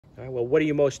All right, well, what are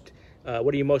you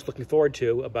most looking forward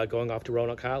to about going off to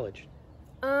Roanoke College?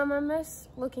 I'm most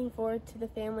looking forward to the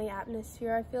family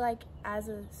atmosphere. I feel like as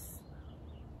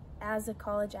a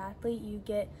college athlete, you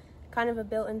get kind of a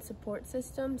built-in support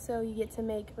system, so you get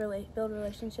to build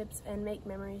relationships and make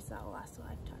memories that will last a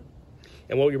lifetime.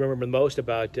 And what do you remember the most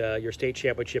about your state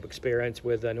championship experience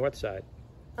with Northside?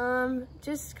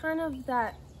 Just kind of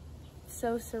that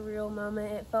so surreal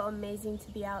moment. It felt amazing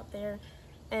to be out there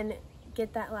and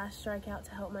get that last strikeout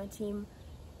to help my team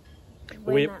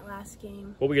win that last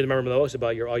game. What were you remember the most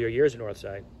about all your years at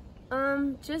Northside?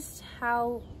 Just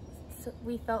how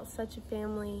we felt such a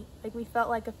family. Like, we felt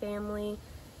like a family,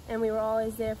 and we were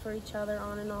always there for each other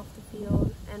on and off the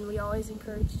field, and we always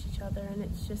encouraged each other, and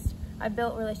it's just, I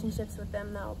built relationships with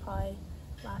them that will probably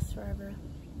last forever.